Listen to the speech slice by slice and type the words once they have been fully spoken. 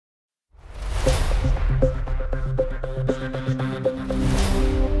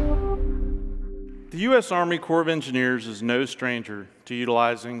U.S. Army Corps of Engineers is no stranger to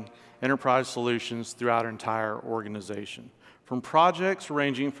utilizing enterprise solutions throughout our entire organization, from projects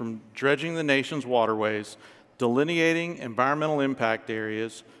ranging from dredging the nation's waterways, delineating environmental impact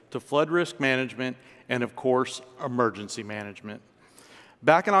areas, to flood risk management, and of course, emergency management.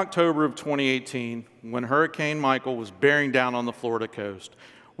 Back in October of 2018, when Hurricane Michael was bearing down on the Florida coast,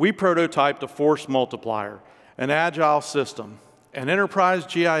 we prototyped a force multiplier, an agile system, an enterprise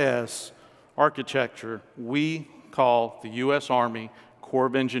GIS architecture we call the U.S. Army Corps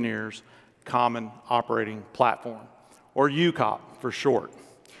of Engineers Common Operating Platform, or UCOP for short.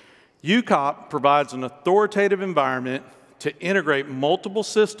 UCOP provides an authoritative environment to integrate multiple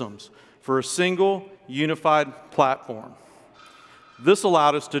systems for a single unified platform. This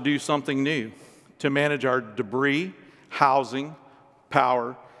allowed us to do something new, to manage our debris, housing,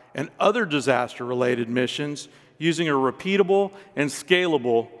 power, and other disaster-related missions using a repeatable and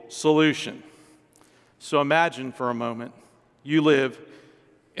scalable solution. So imagine for a moment you live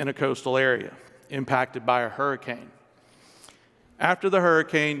in a coastal area impacted by a hurricane. After the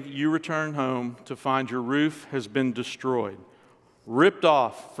hurricane, you return home to find your roof has been destroyed, ripped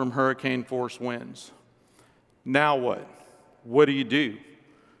off from hurricane-force winds. Now what? What do you do?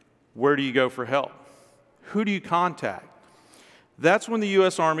 Where do you go for help? Who do you contact? That's when the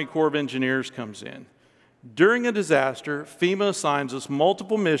U.S. Army Corps of Engineers comes in. During a disaster, FEMA assigns us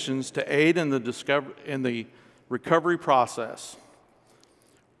multiple missions to aid in the recovery process.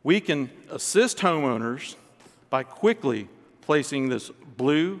 We can assist homeowners by quickly placing this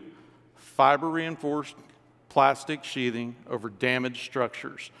blue fiber-reinforced plastic sheathing over damaged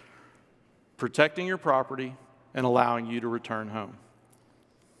structures, protecting your property and allowing you to return home.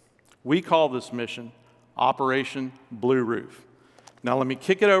 We call this mission Operation Blue Roof. Now let me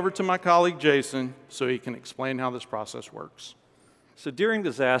kick it over to my colleague Jason so he can explain how this process works. So during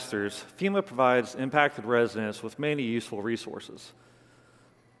disasters, FEMA provides impacted residents with many useful resources.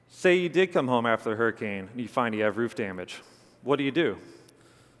 Say you did come home after the hurricane and you find you have roof damage. What do you do?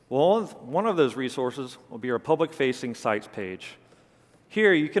 Well, one of those resources will be our public-facing sites page.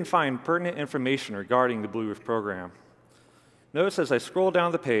 Here you can find pertinent information regarding the Blue Roof program. Notice as I scroll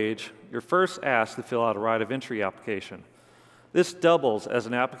down the page, you're first asked to fill out a right of entry application. This doubles as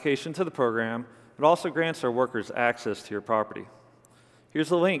an application to the program. It also grants our workers access to your property.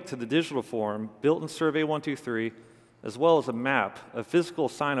 Here's a link to the digital form built in Survey 123, as well as a map of physical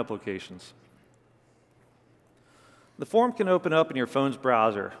sign-up locations. The form can open up in your phone's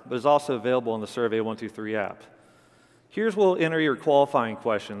browser, but is also available in the Survey 123 app. Here's where we'll enter your qualifying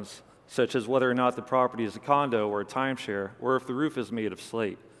questions, such as whether or not the property is a condo or a timeshare, or if the roof is made of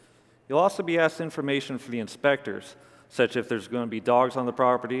slate. You'll also be asked information for the inspectors, such if there's going to be dogs on the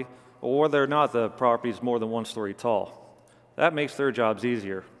property, or whether or not the property is more than 1 story tall. That makes their jobs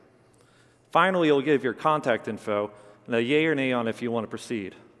easier. Finally, you'll give your contact info and a yay or nay on if you want to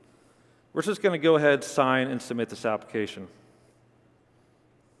proceed. We're just going to go ahead, sign, and submit this application.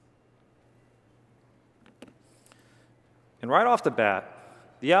 And right off the bat,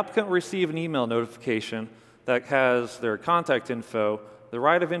 the applicant will receive an email notification that has their contact info, the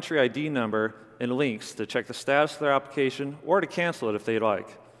right of entry ID number, and links to check the status of their application or to cancel it if they'd like.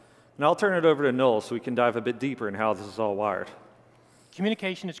 And I'll turn it over to Noel so we can dive a bit deeper in how this is all wired.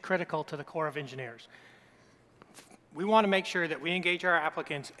 Communication is critical to the Corps of Engineers. We want to make sure that we engage our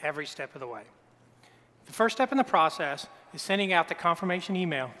applicants every step of the way. The first step in the process is sending out the confirmation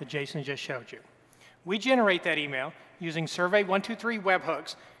email that Jason just showed you. We generate that email using Survey 123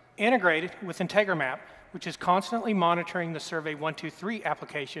 webhooks integrated with IntegraMap, which is constantly monitoring the Survey 123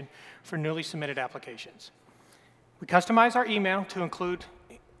 application for newly submitted applications. We customize our email to include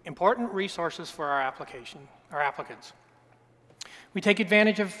important resources for our applicants. We take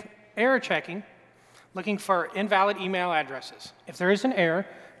advantage of error checking, looking for invalid email addresses. If there is an error,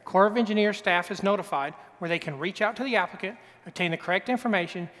 Corps of Engineers staff is notified where they can reach out to the applicant, obtain the correct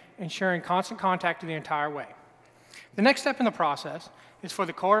information, ensuring constant contact the entire way. The next step in the process is for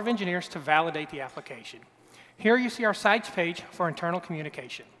the Corps of Engineers to validate the application. Here you see our sites page for internal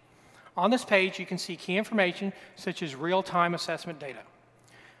communication. On this page, you can see key information such as real-time assessment data.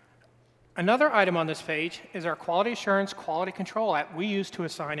 Another item on this page is our quality assurance quality control app we use to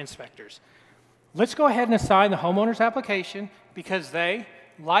assign inspectors. Let's go ahead and assign the homeowner's application because they,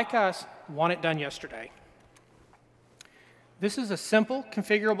 like us, want it done yesterday. This is a simple,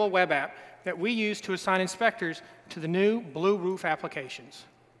 configurable web app that we use to assign inspectors to the new Blue Roof applications.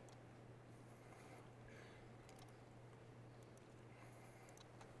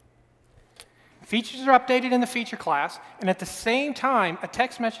 Features are updated in the feature class, and at the same time, a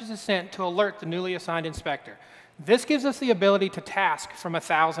text message is sent to alert the newly assigned inspector. This gives us the ability to task from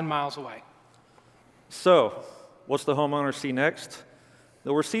 1,000 miles away. So, what's the homeowner see next?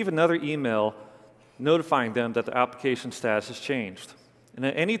 They'll receive another email notifying them that the application status has changed. And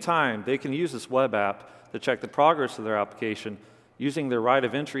at any time, they can use this web app to check the progress of their application using their right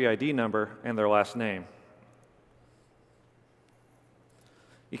of entry ID number and their last name.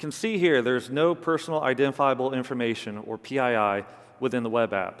 You can see here there's no personal identifiable information, or PII, within the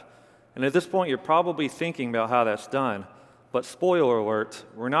web app. And at this point, you're probably thinking about how that's done. But spoiler alert,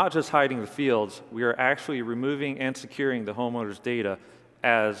 we're not just hiding the fields, we are actually removing and securing the homeowner's data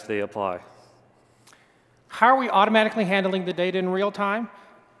as they apply. How are we automatically handling the data in real time?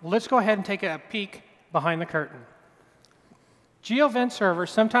 Well, let's go ahead and take a peek behind the curtain. GeoEvent Server is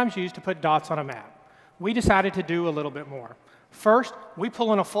sometimes used to put dots on a map. We decided to do a little bit more. First, we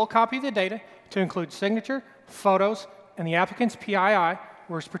pull in a full copy of the data to include signature, photos, and the applicant's PII,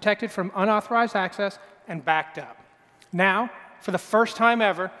 where it's protected from unauthorized access and backed up. Now, for the first time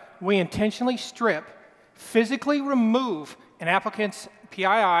ever, we intentionally strip, physically remove an applicant's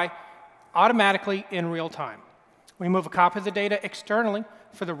PII automatically in real time. We move a copy of the data externally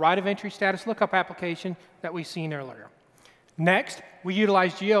for the right of entry status lookup application that we've seen earlier. Next, we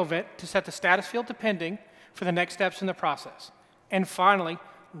utilize GeoEvent to set the status field to pending for the next steps in the process. And finally,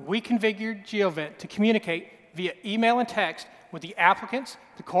 we configured GeoEvent to communicate via email and text with the applicants,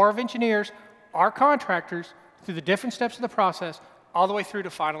 the Corps of Engineers, our contractors, through the different steps of the process, all the way through to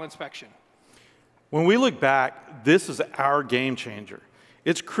final inspection. When we look back, this is our game changer.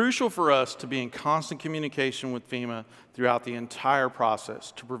 It's crucial for us to be in constant communication with FEMA throughout the entire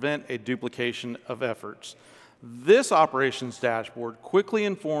process to prevent a duplication of efforts. This operations dashboard quickly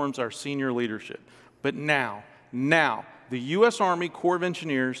informs our senior leadership, but now, the U.S. Army Corps of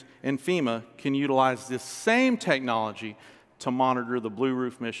Engineers and FEMA can utilize this same technology to monitor the Blue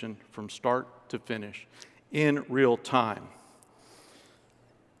Roof mission from start to finish in real time.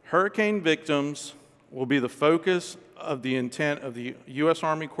 Hurricane victims will be the focus of the intent of the U.S.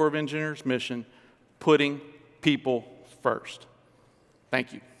 Army Corps of Engineers mission, putting people first.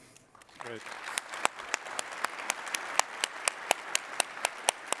 Thank you. Great.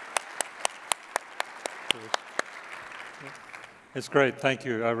 It's great, thank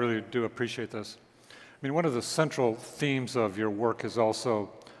you. I really do appreciate this. I mean, one of the central themes of your work is also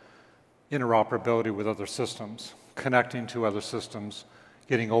interoperability with other systems, connecting to other systems,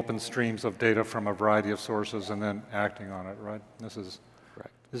 getting open streams of data from a variety of sources, and then acting on it, right? This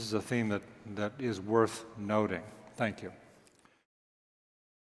is a theme that is worth noting. Thank you.